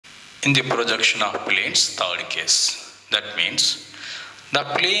In the projection of planes, third case. That means the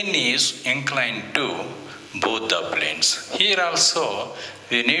plane is inclined to both the planes. Here also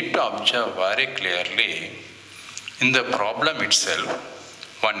we need to observe very clearly in the problem itself.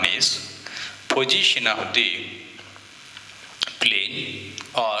 One is position of the plane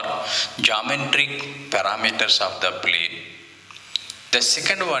or geometric parameters of the plane. The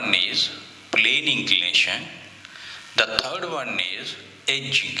second one is plane inclination. The third one is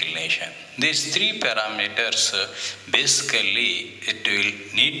edge inclination. These three parameters basically it will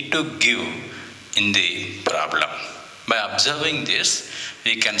need to give in the problem. By observing this,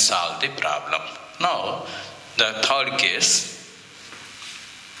 we can solve the problem. Now, the third case,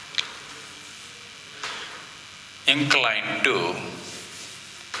 inclined to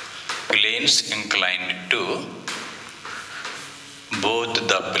planes inclined to both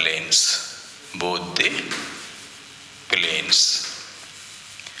the planes.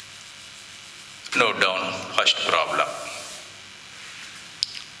 Note down first problem.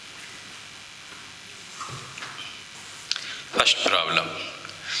 First problem.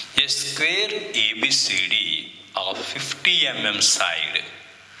 A square ABCD of 50 mm side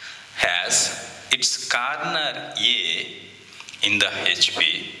has its corner A in the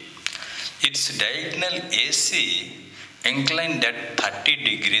HB, its diagonal AC inclined at 30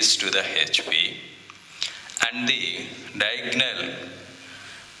 degrees to the HB, and the diagonal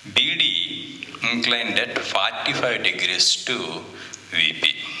BD inclined at 45 degrees to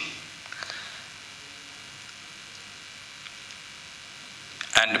VP.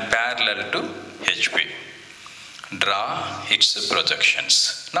 And parallel to HB. Draw its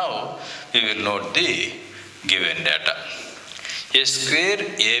projections. Now we will note the given data. A square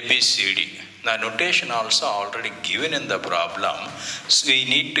ABCD. The notation also already given in the problem. So we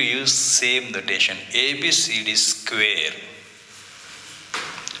need to use same notation. ABCD square.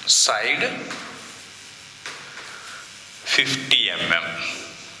 Side 50 mm.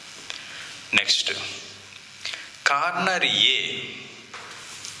 Next. Corner A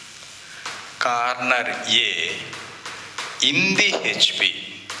in the HB,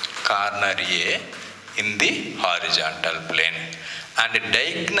 corner A in the horizontal plane, and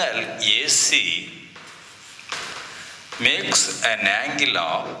diagonal AC makes an angle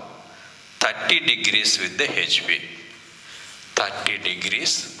of 30 degrees with the HB. 30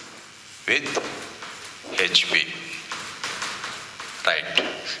 degrees with HB. Right.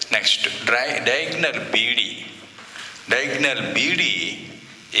 Next, diagonal BD. Diagonal BD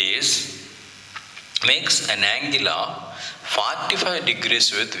makes an angle of 45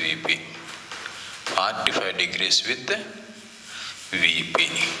 degrees with VP. 45 degrees with VP.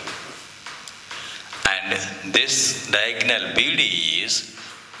 And this diagonal BD is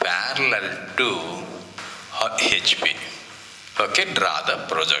parallel to HB. Okay, draw the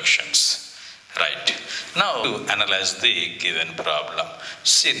projections. Right. Now to analyze the given problem.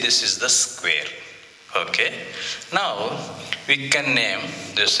 See, this is the square. Okay. Now we can name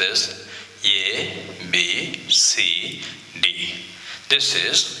this is A, B, C, D. This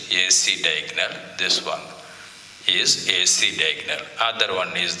is AC diagonal. This one is AC diagonal. Other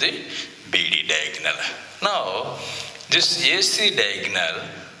one is the BD diagonal. Now this AC diagonal,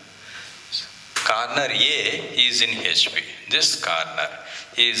 corner A is in HB. This corner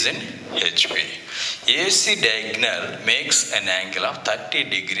is in HB. AC diagonal makes an angle of 30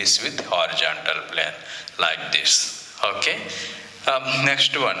 degrees with horizontal plane like this. Okay.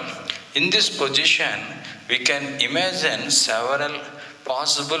 Next one. In this position, we can imagine several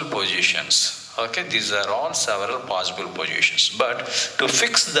possible positions. Okay, these are all several possible positions. But to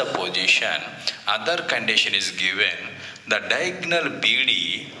fix the position, other condition is given. The diagonal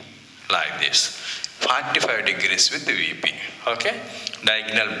BD like this, 45 degrees with VP. Okay,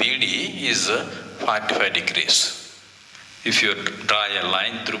 diagonal BD is 45 degrees. If you draw a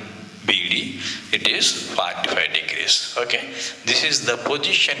line through BD, it is 45 degrees. Okay, this is the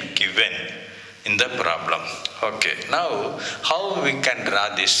position given in the problem. Okay, now how we can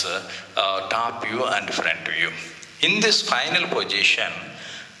draw this top view and front view? In this final position,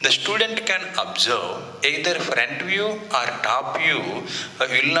 the student can observe either front view or top view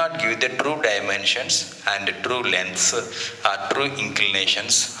will not give the true dimensions and true lengths or true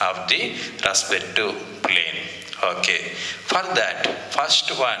inclinations of the respective plane. Okay, for that first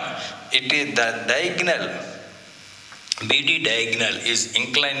one, it is the diagonal BD diagonal is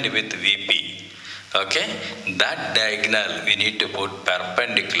inclined with VP. Okay, that diagonal we need to put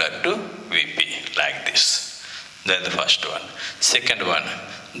perpendicular to VP like this. That's the first one. Second one,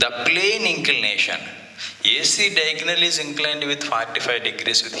 the plane inclination. AC diagonal is inclined with 45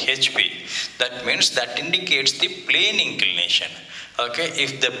 degrees with HB. That means that indicates the plane inclination. Okay,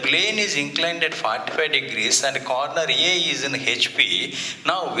 if the plane is inclined at 45 degrees and corner A is in HP,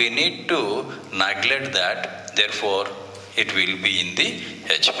 now we need to neglect that, therefore it will be in the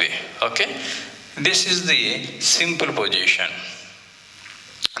HP. Okay, this is the simple position.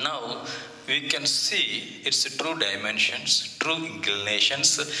 Now we can see its true dimensions, true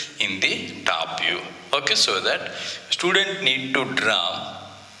inclinations in the top view. Okay, so that student need to draw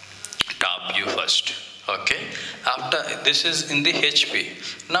top view first. Okay, after this is in the HP.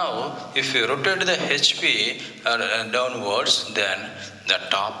 Now if you rotate the HP downwards, then the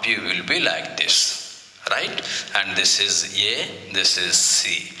top view will be like this, right? And this is A, this is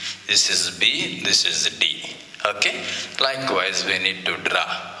C, this is B, this is D. Okay, likewise we need to draw.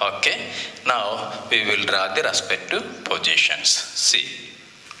 Okay, now we will draw the respective positions. See,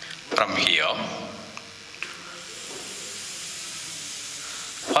 from here,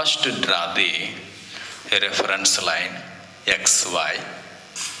 first draw the reference line XY.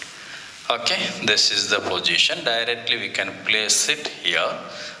 Okay, this is the position. Directly we can place it here,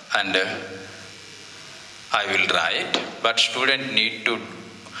 and I will draw it, but student need to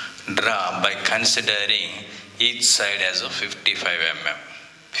draw by considering each side as a 55 mm,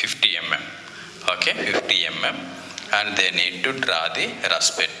 50 mm. Okay, 50 mm, and they need to draw the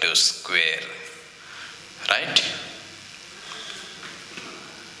respective square, right?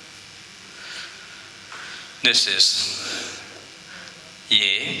 This is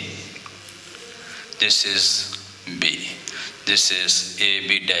A, this is B, this is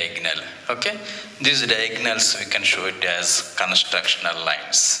AB diagonal. Okay, these diagonals we can show it as constructional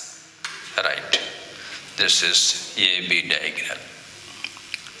lines, right? This is AB diagonal.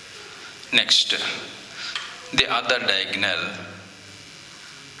 Next, the other diagonal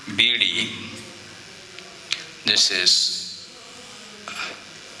BD, this is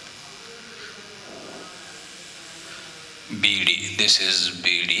BD, this is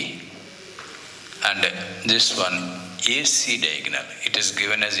BD, and this one AC diagonal. It is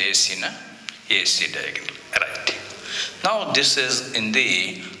given as AC, na? AC diagonal, right? Now this is in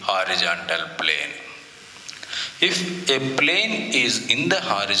the horizontal plane. If a plane is in the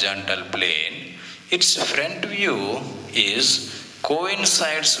horizontal plane, its front view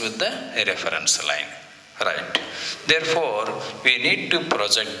coincides with the reference line, right? Therefore, we need to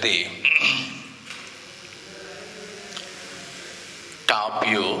project the top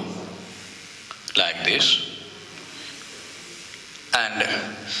view like this, and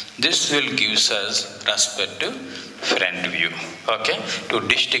this will give us respective front view. Okay, to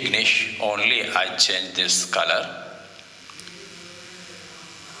distinguish only I change this color.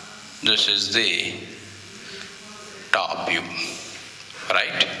 This is the top view,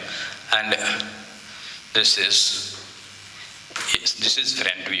 right? And this is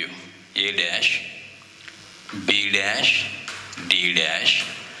front view. A dash, B dash, D dash,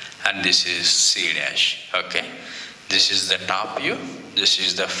 and this is C dash. Okay, this is the top view, this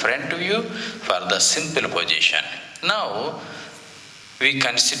is the front view for the simple position. Now we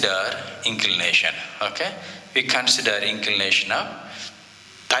consider inclination. Okay, we consider inclination of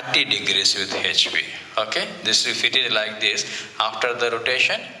 30 degrees with HP. Okay, this, if it is like this, after the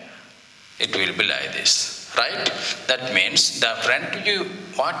rotation it will be like this, right? That means the front view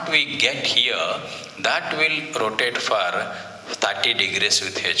what we get here, that will rotate for 30 degrees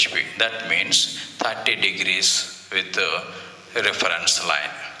with HP. That means 30 degrees with the reference line.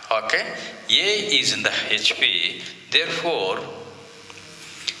 Okay, A is in the HP, therefore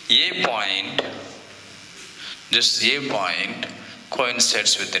A point, this A point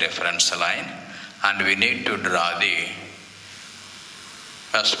coincides with the reference line, and we need to draw the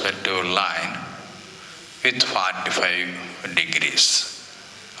respective line with 45 degrees.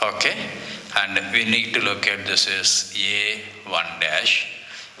 Okay, and we need to look at this is A1 dash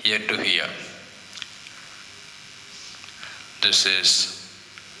here to here. This is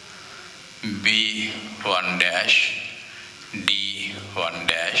B1 dash, D1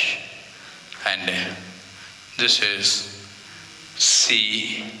 dash, and this is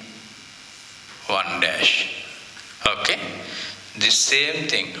C1 dash. Okay, the same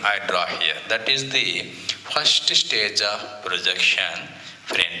thing I draw here. That is the first stage of projection,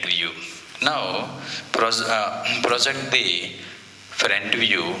 front view. Now project the front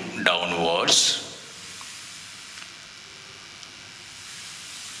view downwards.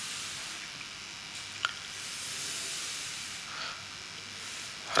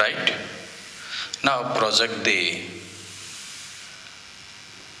 Right? Now project the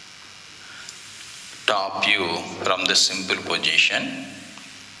top view from the simple position.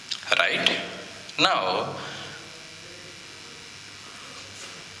 Right? Now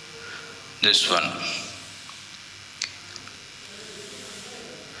this one,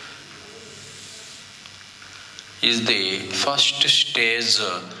 is the first stage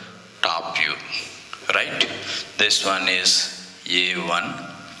top view, right? This one is A1,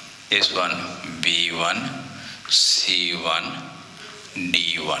 this one B1, C1,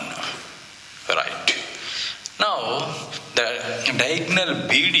 D1, right? Now the diagonal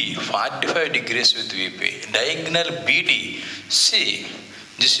BD 45 degrees with VP. Diagonal BD, see,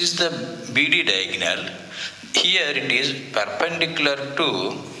 this is the BD diagonal. Here it is perpendicular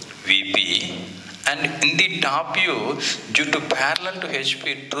to VP, and in the top view, due to parallel to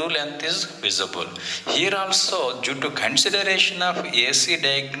HP, true length is visible. Here also, due to consideration of AC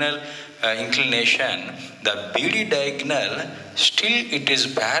diagonal inclination, the BD diagonal still it is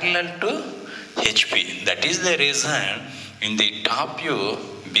parallel to HP. That is the reason in the top view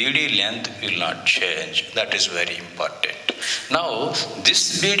BD length will not change. That is very important. Now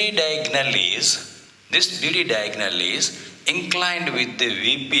this BD diagonal is inclined with the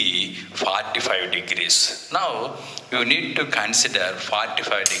VP 45 degrees. Now you need to consider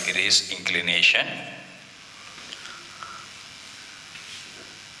 45 degrees inclination.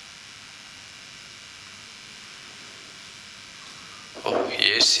 Oh,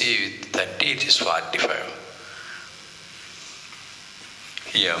 AC with 30, it is 45.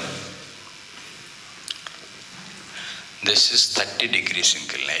 Here, this is 30 degrees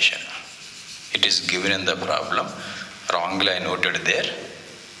inclination. It is given in the problem. Wrongly I noted there.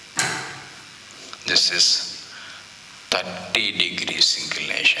 This is 30 degrees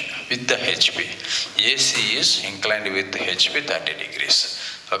inclination with the HP. AC is inclined with the HP 30 degrees.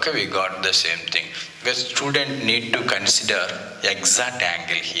 Okay, we got the same thing. Because student need to consider exact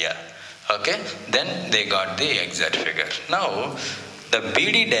angle here. Okay, then they got the exact figure. Now, the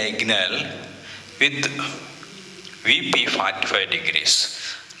BD diagonal with VP 45 degrees.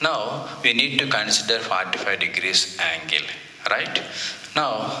 Now, we need to consider 45 degrees angle, right?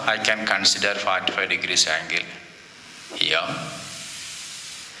 Now, I can consider 45 degrees angle here.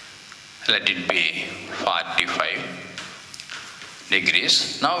 Let it be 45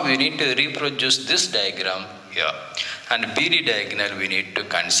 degrees. Now, we need to reproduce this diagram here. And BD diagonal we need to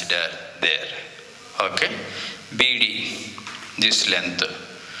consider there. Okay? BD, this length,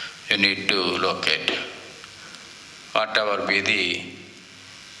 you need to locate. Whatever be the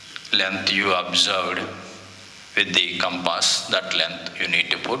length you observed with the compass, that length you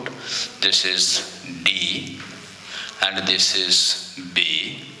need to put. This is D and this is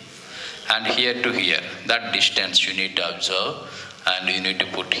B, and here to here, that distance you need to observe and you need to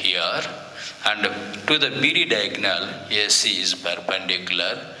put here. And to the BD diagonal, AC is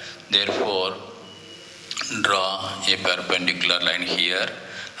perpendicular, therefore draw a perpendicular line here,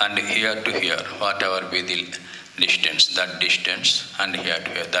 and here to here, whatever be the distance, that distance, and here to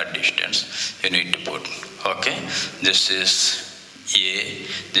here, that distance you need to put. Okay, this is A,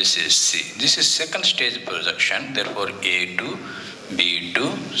 this is C. This is second stage projection, therefore A2,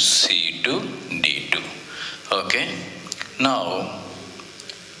 B2, C2, D2. Okay, now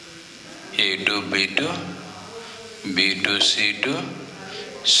A2, B2, B2, C2,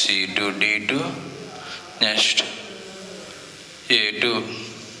 C2, D2, next A2,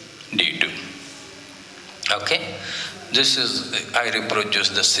 D2. Okay, this is, I reproduce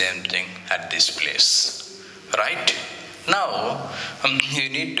the same thing at this place, right? Now, you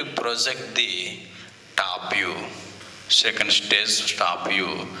need to project the top view, second stage top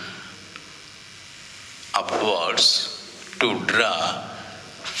view upwards to draw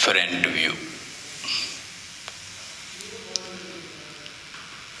front view.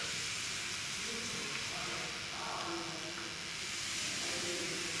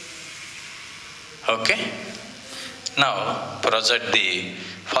 Okay, now project the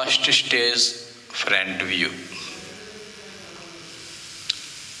first stage front view,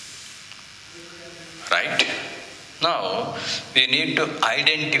 right? Now we need to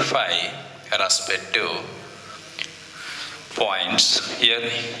identify respective points. Here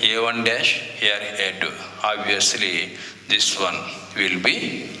A1 dash, here A2. Obviously this one will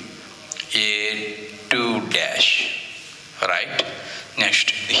be A2 dash, right?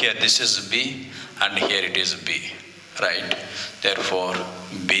 Next, here this is B and here it is B, right? Therefore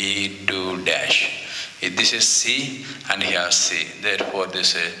B2 dash. This is C and here C. Therefore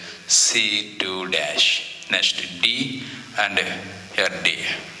this is C2 dash. Next D and here D.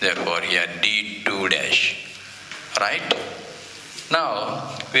 Therefore here D2 dash, right?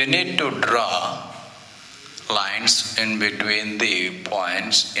 Now we need to draw lines in between the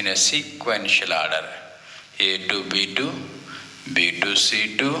points in a sequential order. A2 B2, B2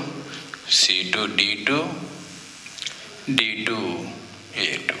 C2, C2 D2, D2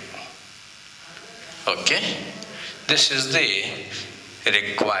 A2. Okay, this is the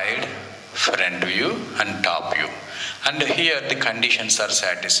required front view and top view. And here the conditions are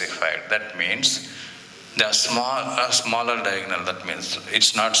satisfied. That means the smaller diagonal, that means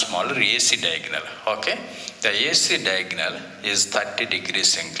it's not smaller, AC diagonal. Okay, the AC diagonal is 30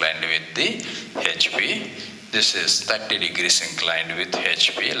 degrees inclined with the HP. This is 30 degrees inclined with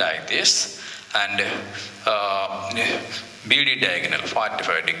HP like this, and BD diagonal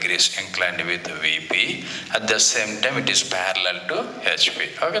 45 degrees inclined with VP. At the same time, it is parallel to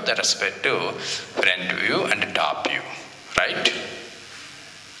HP. Okay, with respect to front view and top view, right?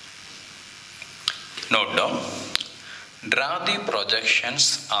 Note down. Draw the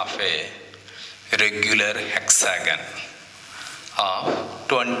projections of a regular hexagon of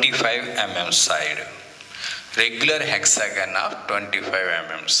 25 mm side. Regular hexagon of 25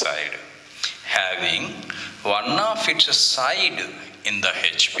 mm side, having one of its side in the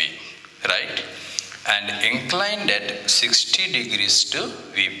HP, right? And inclined at 60 degrees to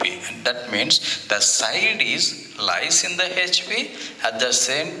VP. And that means the side lies in the HP. At the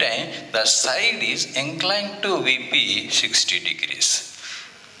same time, the side is inclined to VP 60 degrees.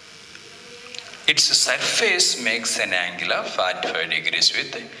 Its surface makes an angle of 45 degrees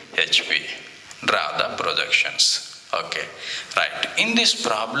with HP. Draw the projections. Okay, right. In this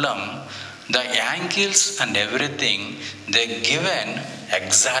problem, the angles and everything, they given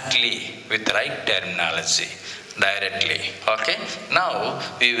exactly with right terminology, directly. Okay, now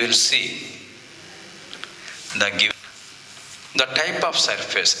we will see the type of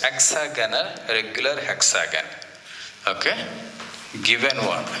surface, hexagonal, regular hexagon. Okay, given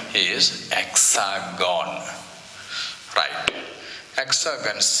one is hexagon, right?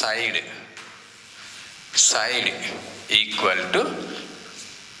 Hexagon side equal to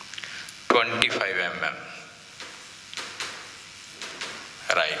 25 mm,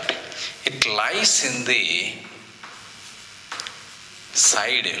 right? It lies in the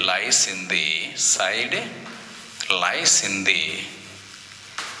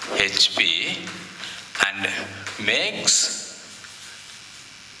HP and makes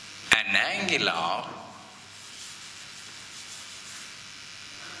an angle of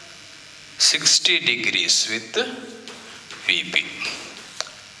 60 degrees with VP,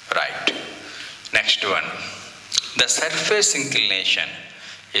 right? Next one, the surface inclination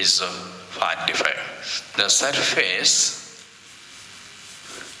is 45. The surface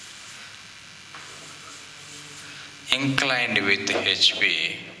inclined with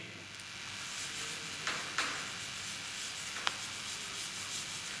HP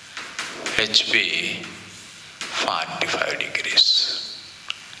HP 45 degrees.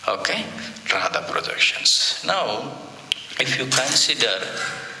 Okay, draw the projections. Now, if you consider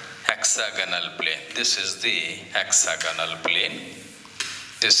hexagonal plane, this is the hexagonal plane.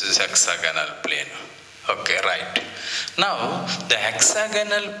 This is hexagonal plane. Okay, right. Now, the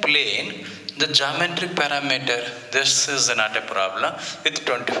hexagonal plane, the geometric parameter, this is not a problem. With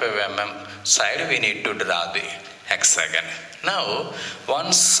 25 mm side, we need to draw the hexagon. Now,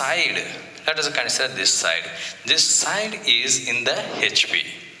 one side, let us consider this side. This side is in the HP.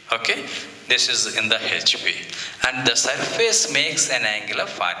 Okay, this is in the HP, and the surface makes an angle of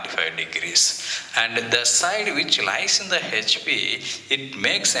 45 degrees, and the side which lies in the HP, it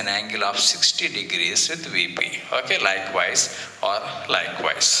makes an angle of 60 degrees with VP. Okay, likewise or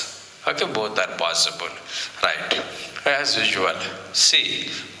likewise. Okay, both are possible, right? As usual, see,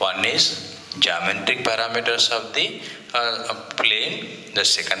 one is geometric parameters of the plane, the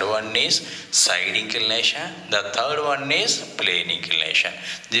second one is side inclination, the third one is plane inclination.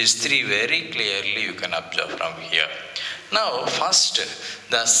 These three very clearly you can observe from here. Now first,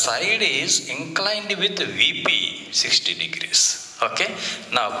 the side is inclined with VP 60 degrees. Okay,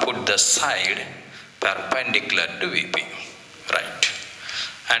 now put the side perpendicular to VP, right?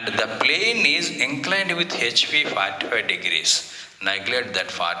 And the plane is inclined with HP 45 degrees. Neglect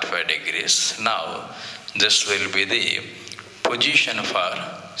that 45 degrees. Now this will be the position for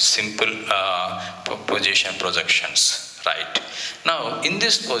simple position projections, right? Now in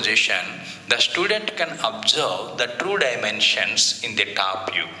this position, the student can observe the true dimensions in the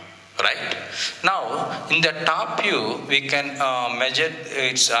top view, right? Now in the top view, we can measure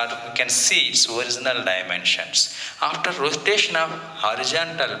its, or we can see its original dimensions. After rotation of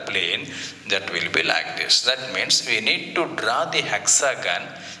horizontal plane, that will be like this. That means we need to draw the hexagon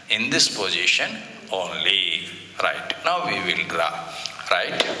in this position only, right? Now we will draw,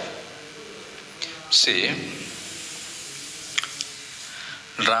 right? See,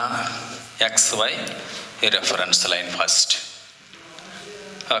 draw XY reference line first.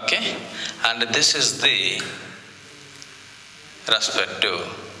 Okay, and this is the respect to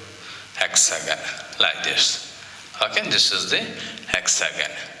hexagon like this. Okay, this is the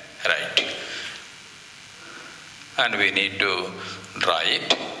hexagon. right? And we need to draw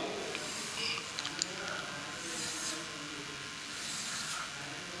it.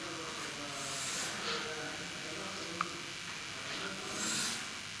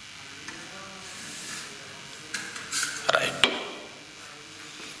 Right.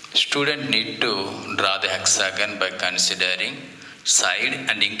 Student need to draw the hexagon by considering side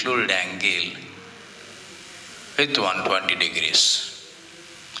and include angle with 120 degrees.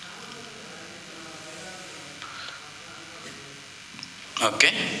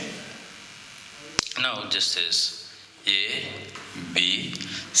 Okay. Now this is A, B,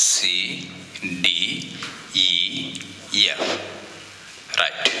 C, D, E, F.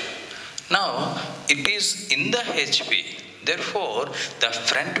 Right. Now it is in the HP. Therefore, the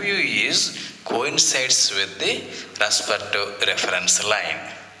front view is coincides with the respective reference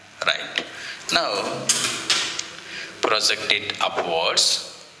line. Right. Now project it upwards.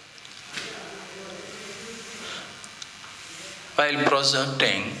 While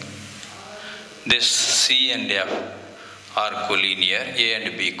projecting, this C and F are collinear, A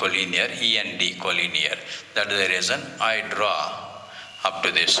and B collinear, E and D collinear. That is the reason I draw up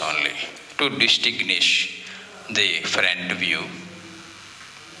to this only to distinguish the front view.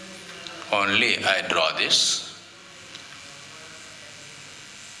 Only I draw this.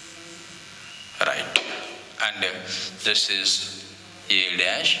 Right. And this is A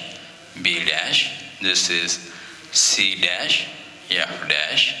dash, B dash, this is C dash, F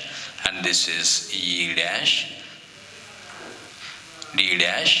dash, and this is E dash, D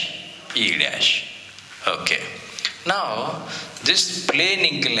dash, E dash. Okay. Now, this plane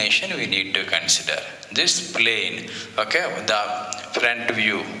inclination we need to consider. This plane, okay, the front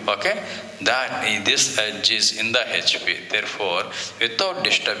view, okay, that this edge is in the HP. Therefore, without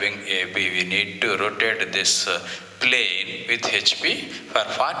disturbing AB, we need to rotate this plane with HP for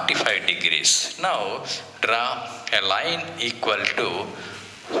 45 degrees. Now, draw a line equal to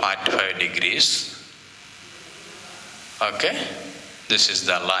 45 degrees. Okay. This is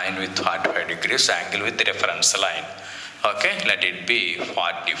the line with 45 degrees angle with reference line. Okay, let it be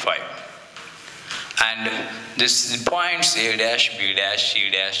 45. And this points A dash, B dash, C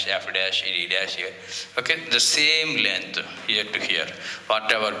dash, F dash, E dash here. Okay, the same length here to here,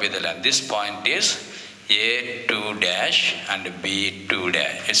 whatever be the length. This point is A2 dash and B2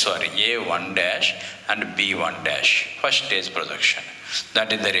 dash. Sorry, A1 dash and B1 dash. First stage projection.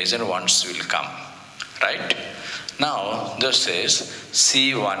 That is the reason ones will come. Right? Now this is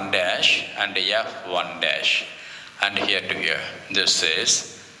C1 dash and F1 dash, and here to here this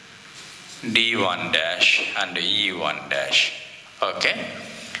is D1 dash and E1 dash. Okay,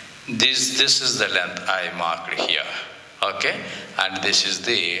 this is the length I marked here. Okay, and this is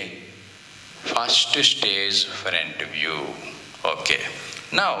the first stage front view. Okay,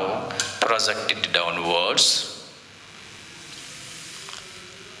 now project it downwards.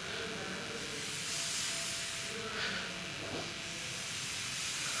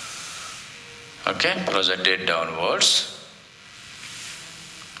 Okay, project it downwards.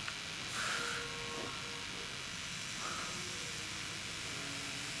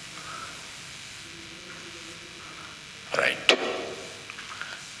 Right.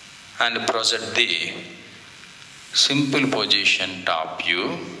 And project the simple position top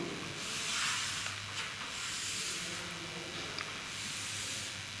view.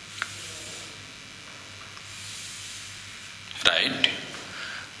 Right.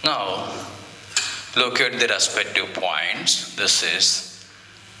 Now, locate the respective points. This is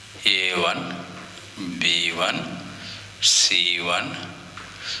A1, B1, C1,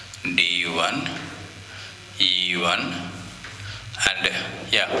 D1, E1 and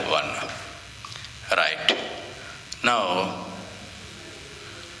F1. Right. Now,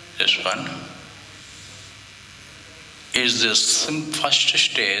 this one is the first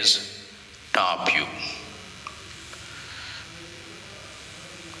stage top view.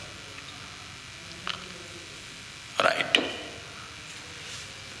 Right.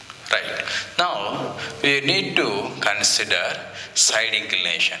 Right. Now we need to consider side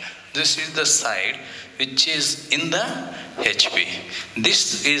inclination. This is the side which is in the HP.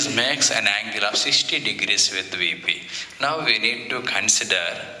 This is makes an angle of 60 degrees with VP. Now we need to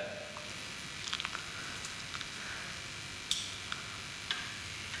consider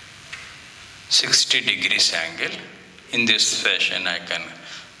 (60° angle. In this fashion I can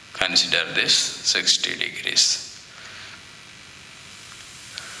consider this 60 degrees.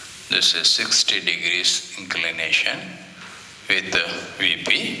 This is 60 degrees inclination with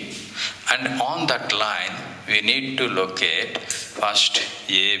VP, and on that line we need to locate first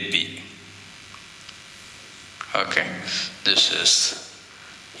AB. Okay, this is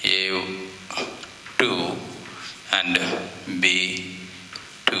and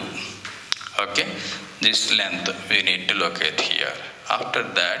B2. Okay, this length we need to locate here. After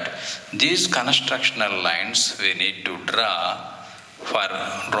that, these constructional lines we need to draw for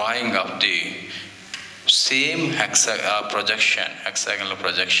drawing of the same hexagonal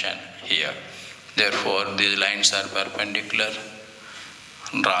projection here. Therefore, these lines are perpendicular.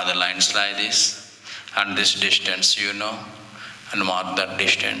 Draw the lines like this, and this distance you know, and mark that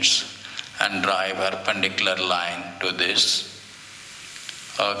distance and draw a perpendicular line to this.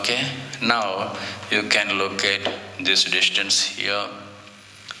 Okay, now you can locate this distance here,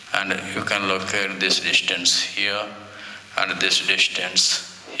 and you can locate this distance here, and this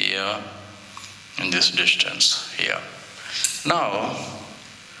distance here, and this distance here. Now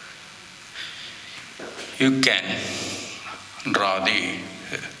you can draw the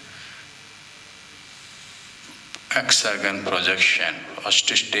hexagon projection. First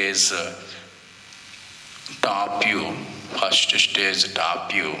stage top view. First stage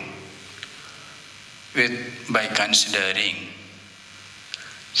top view by considering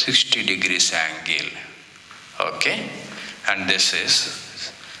 60 degrees angle. Okay, and this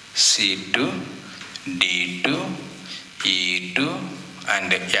is C2, D2, E2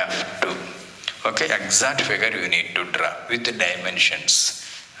 and F2. Okay, exact figure you need to draw with the dimensions.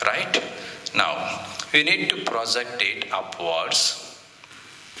 Right? Now we need to project it upwards.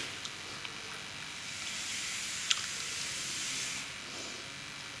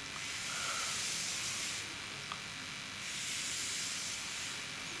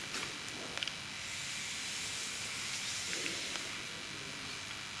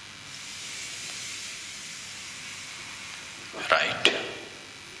 Right.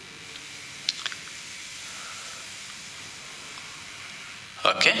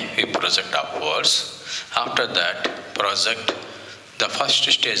 Okay, we project upwards. After that, project the first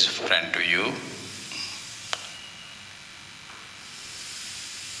stage front view.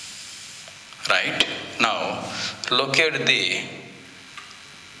 Right. Now, locate the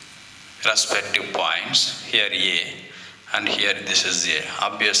respective points. Here A and here this is A.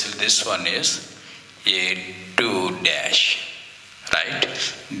 Obviously, this one is A2 dash. Right,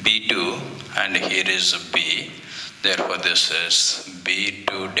 B2 and here is B, therefore this is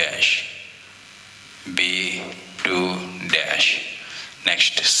B2 dash, B2 dash.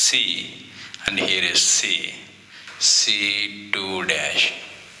 Next C and here is C, C2 dash.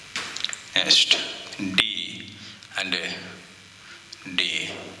 Next D and D,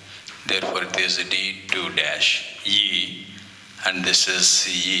 therefore this is D2 dash. E and this is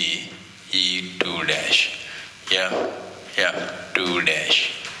E, E2 dash. F2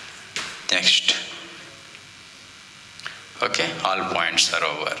 dash. Next. Okay, all points are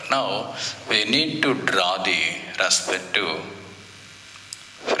over. Now we need to draw the respective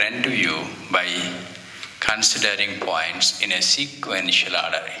front view by considering points in a sequential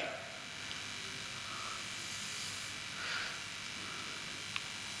order.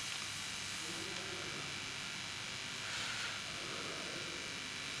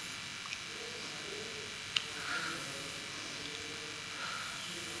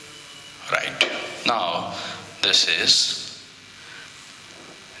 Right. Now this is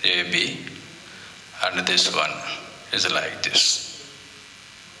AB and this one is like this.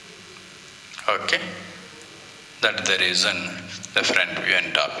 Okay. That's the reason the front view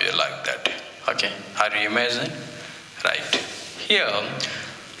and top view like that. Okay. Are you imagining? Right. Here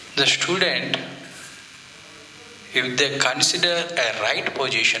the student, if they consider a right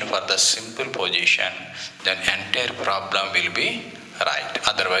position for the simple position, then entire problem will be right,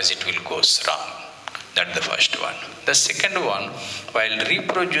 otherwise it will go wrong. That's the first one. The second one, while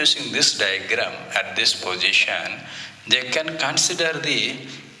reproducing this diagram at this position, they can consider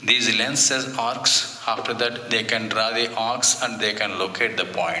these lengths as arcs. After that, they can draw the arcs and they can locate the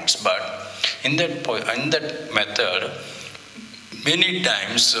points. But in that method, many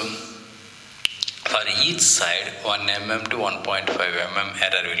times for each side 1 mm to 1.5 mm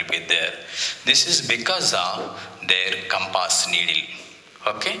error will be there. This is because of their compass needle.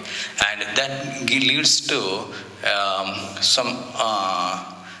 Okay, and that leads to some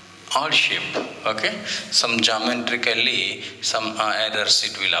odd shape. Okay, some geometrically some errors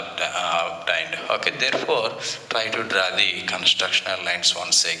it will obtain. Okay, therefore try to draw the constructional lines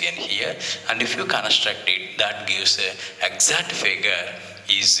once again here, and if you construct it, that gives a exact figure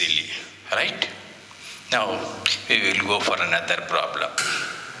easily. Right. Now we will go for another problem.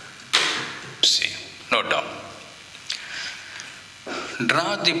 See, note down.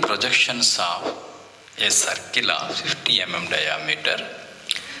 Draw the projections of a circle of 50 mm diameter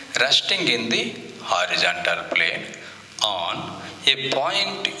resting in the horizontal plane on a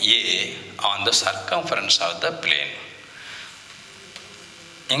point A on the circumference of the plane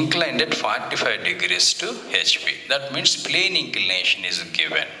inclined at 45 degrees to HP. That means plane inclination is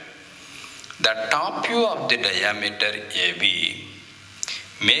given. The top view of the diameter AB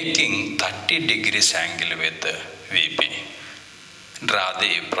making 30 degrees angle with VP. Draw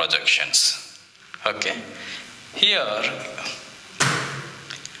the projections. Okay. Here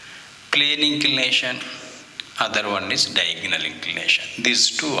plane inclination, other one is diagonal inclination.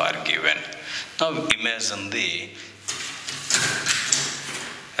 These two are given. Now imagine the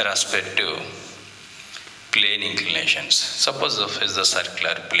respective plane inclinations. Suppose this is the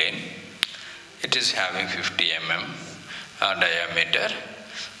circular plane. It is having 50 mm diameter.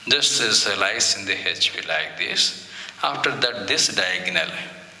 This is lies in the HP like this. After that, this diagonal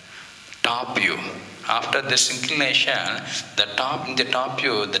top view. After this inclination, in the top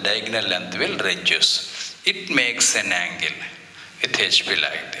view, the diagonal length will reduce. It makes an angle with HP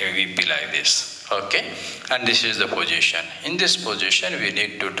like VP like this. Okay, and this is the position. In this position, we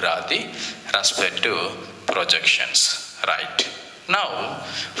need to draw the respective projections. Right. Now,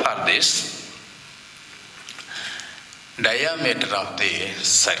 for this, diameter of the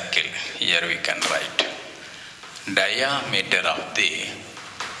circle, here we can write diameter of the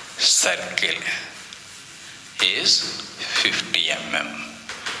circle is 50 mm.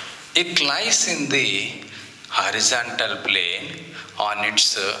 It lies in the horizontal plane on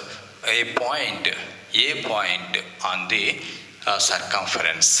its a point on the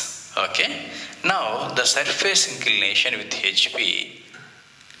circumference. Okay. Now the surface inclination with HP.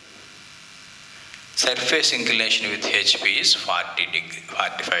 Surface inclination with HP is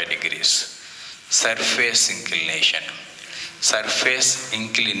 45 degrees. Surface inclination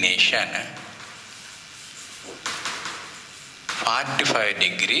 45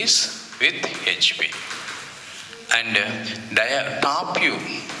 degrees with HP. And top view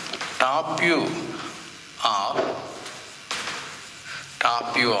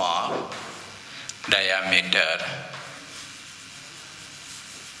of diameter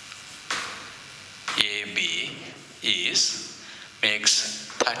AB makes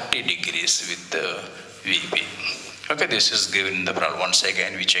 30 degrees with the VP. Okay, this is given in the problem. Once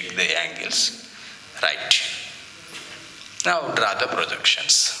again, we check the angles. Right. Now draw the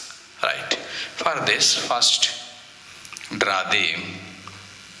projections. Right. For this, first draw the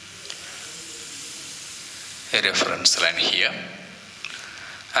reference line here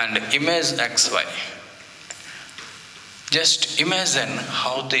and image XY. Just imagine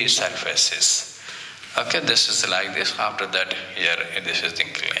how the surface is. Okay, this is like this. After that, here this is the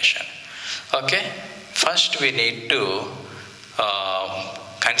inclination. Okay, first we need to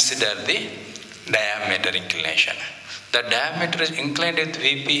consider the diameter inclination. The diameter is inclined with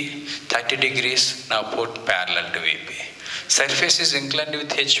VP 30 degrees. Now put parallel to VP. Surface is inclined with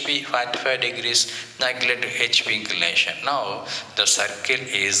HP 45 degrees. Neglect HP inclination. Now the circle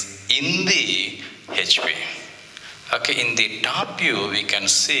is in the HP. Okay, in the top view we can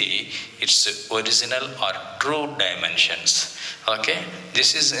see its original or true dimensions. Okay,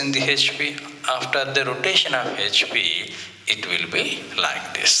 this is in the HP. After the rotation of HP, it will be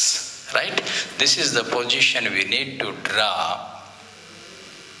like this. Right? This is the position we need to draw.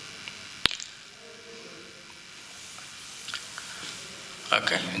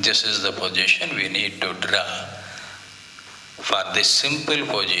 Okay, this is the position we need to draw for this simple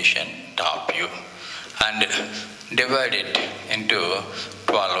position top view and divide it into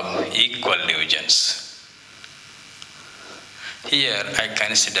 12 equal divisions. Here I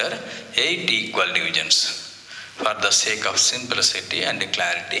consider 8 equal divisions. For the sake of simplicity and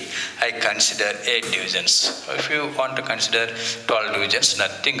clarity, I consider 8 divisions. If you want to consider 12 divisions,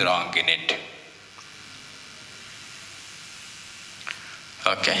 nothing wrong in it.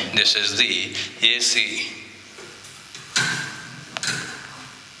 Okay, this is the AC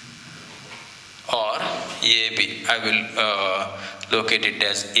or AB. I will locate it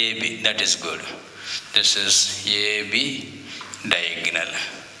as AB. That is good. This is AB diagonal.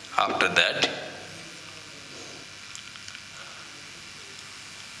 After that,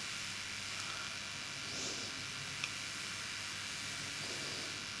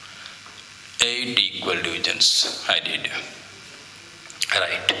 eight equal divisions I did.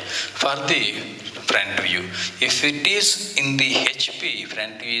 Right. For the front view, if it is in the HP,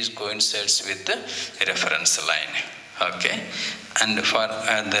 front view is coincides with the reference line. Okay. And for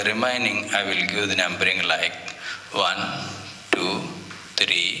the remaining, I will give the numbering like 1, 2,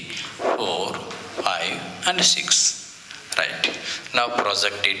 3, 4, 5, and 6. Right. Now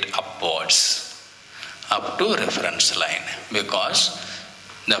project it upwards, up to reference line, because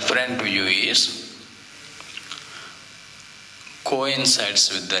the front view is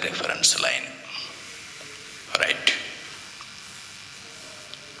coincides with the reference line. Right.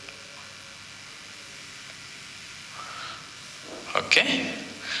 Okay.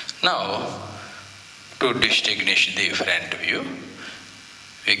 Now, to distinguish the front view,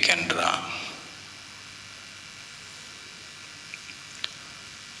 we can draw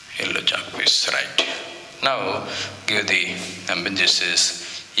yellow chalk piece. Right. Now, give the this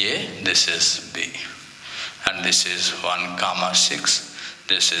is A, this is B, and this is 1, 6,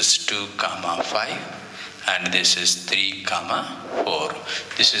 this is 2, 5, and this is 3, 4.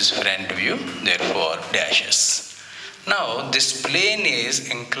 This is front view, therefore dashes. Now this plane is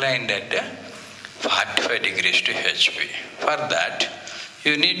inclined at 45 degrees to HP. For that,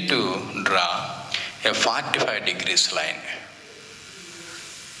 you need to draw a 45 degrees line.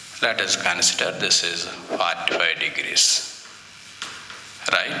 Let us consider this is 45 degrees.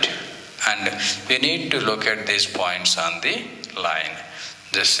 Right? And we need to look at these points on the line.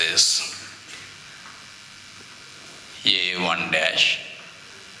 This is A1 dash.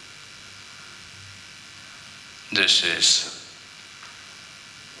 This is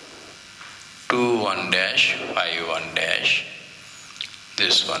 2, 1 dash, 5, 1 dash.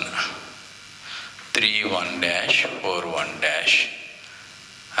 This one 3, 1 dash, 4, 1 dash.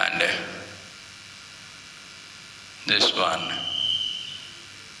 And this one,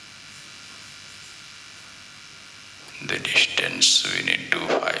 the distance we need to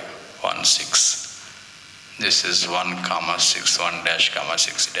 1, 6. This is 1, 6, 1 dash,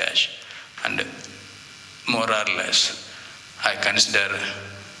 6 dash. And more or less, I consider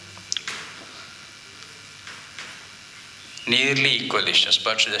nearly equal distance,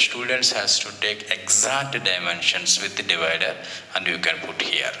 but the students has to take exact dimensions with the divider, and you can put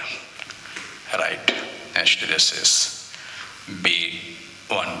here. Right. Next, this is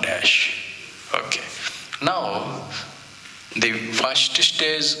B1 dash. Okay. Now, the first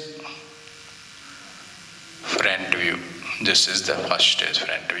stage front view. This is the first stage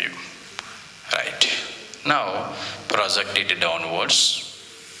front view. Right. Now, project it downwards.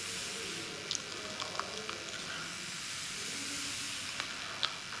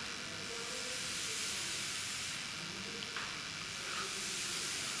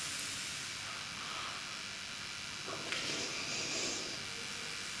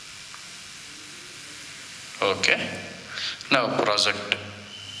 Okay. Now, project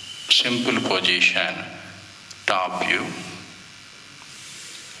simple position top view.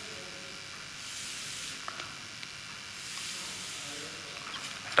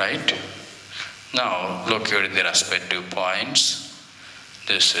 Right. Now look at the respective points.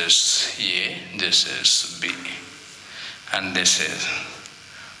 This is A, this is B, and this is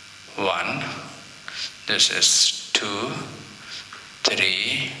 1, this is 2,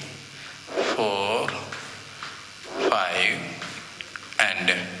 3, 4, 5,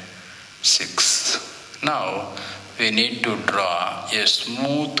 and 6. Now we need to draw a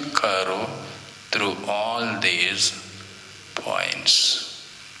smooth curve through all these points.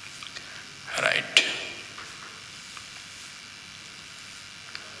 Right.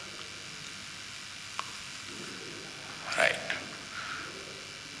 Right.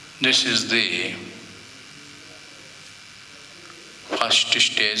 This is the first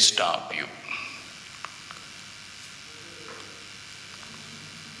stage top view.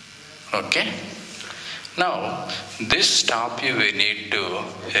 Okay. Now this top view we need to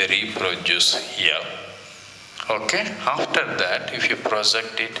reproduce here. Okay. After that, if you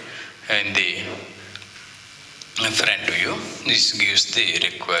project it in the front view, this gives the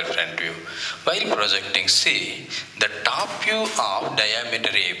required front view. While projecting, see the top view of diameter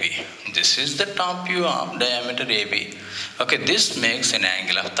AB. This is the top view of diameter AB. Okay, this makes an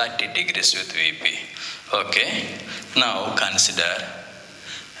angle of 30 degrees with VP. Okay, now consider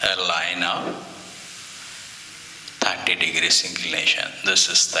a line of 30 degrees inclination. This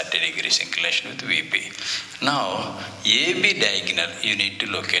is 30 degrees inclination with VP. Now, AB diagonal you need to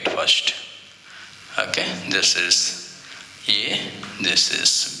locate first. Okay, this is A, this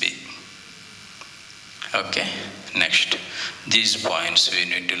is B. Okay, next, these points we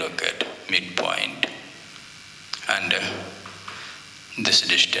need to locate midpoint, and this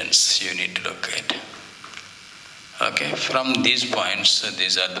distance you need to locate. Okay, from these points,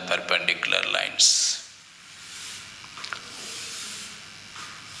 these are the perpendicular lines.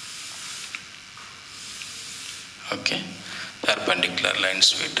 Okay, perpendicular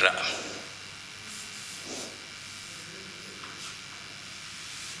lines we draw.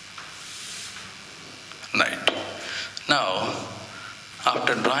 Right. Now,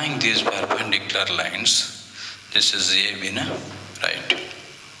 after drawing these perpendicular lines, this is AB, right?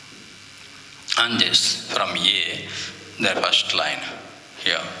 And this, from A, the first line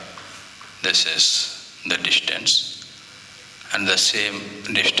here. This is the distance, and the same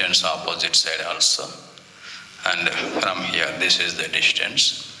distance opposite side also. And from here, this is the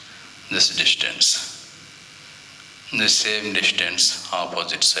distance, this distance, the same distance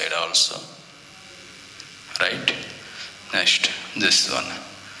opposite side also, right? Next this one,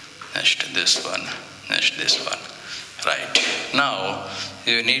 next this one, next this one, right? Now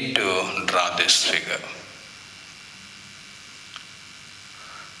you need to draw this figure.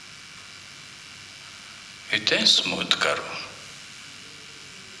 With a smooth curve.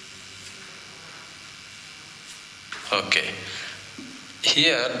 Okay,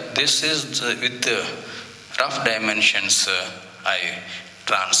 here this is with the rough dimensions I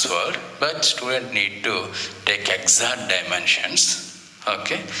transferred, but student need to take exact dimensions,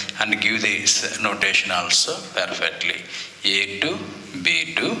 okay, and give this notation also perfectly. A2,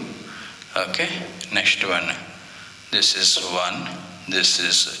 B2, okay, next one, this is 1, this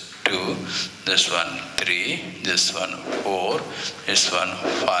is 2, this one 3, this one 4, this one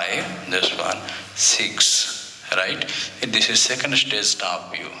 5, this one 6. Right? This is second stage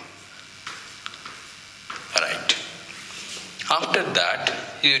top view. Right. After that,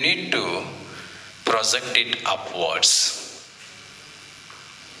 you need to project it upwards.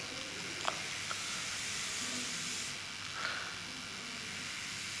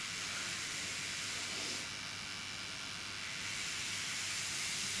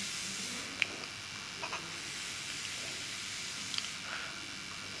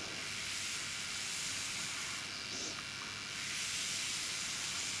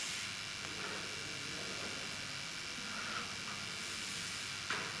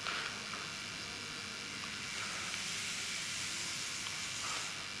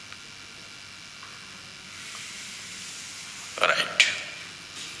 Right.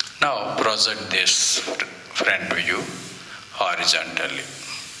 Now project this front view horizontally.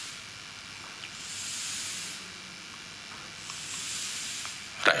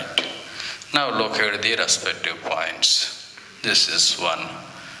 Right. Now locate the respective points. This is 1,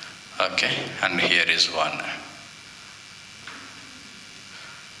 okay, and here is 1.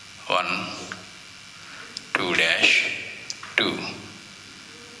 1, 2 dash, 2,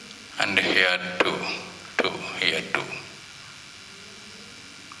 and here 2, 2, here 2.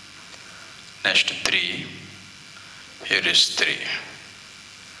 Next 3, here is 3,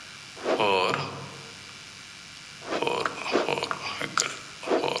 4, 4,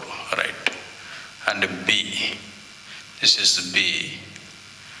 4, right, and B, this is B,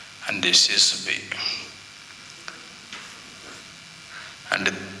 and this is B, and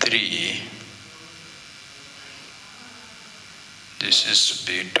 3, this is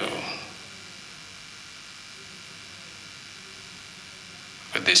B2,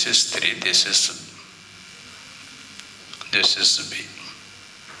 this is 3, this is B,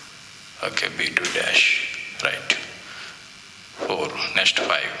 okay, B2 dash, right, 4, next 5,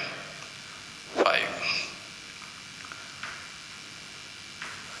 5,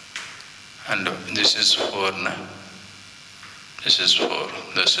 and this is 4, this is 4,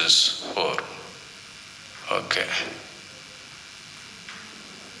 this is 4, okay.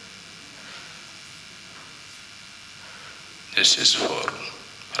 This is 4,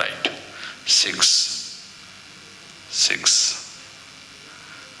 right, 6, 6,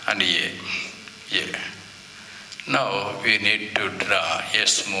 and A. Now we need to draw a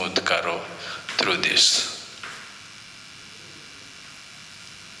smooth curve through this.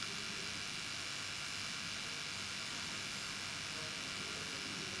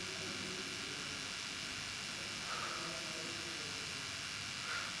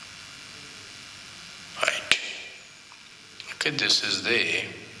 Okay, this is the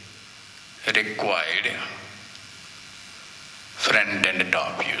required front and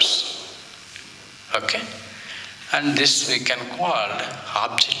top views. Okay, and this we can call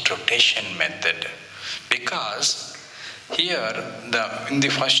object rotation method, because here in the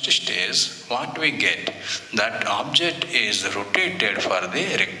first stage what we get, that object is rotated for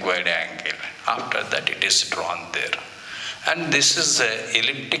the required angle. After that it is drawn there. And this is an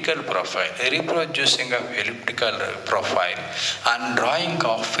elliptical profile, reproducing of elliptical profile and drawing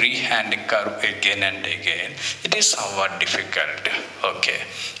of freehand curve again and again. It is somewhat difficult. Okay.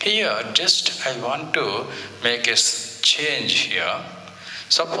 Here just I want to make a change here.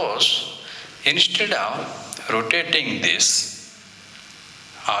 Suppose instead of rotating this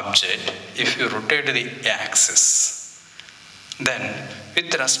object, if you rotate the axis, then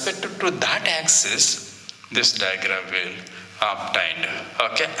with respect to that axis, this diagram will obtained,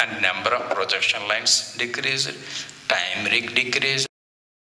 okay, and number of projection lines decreased, time decreased.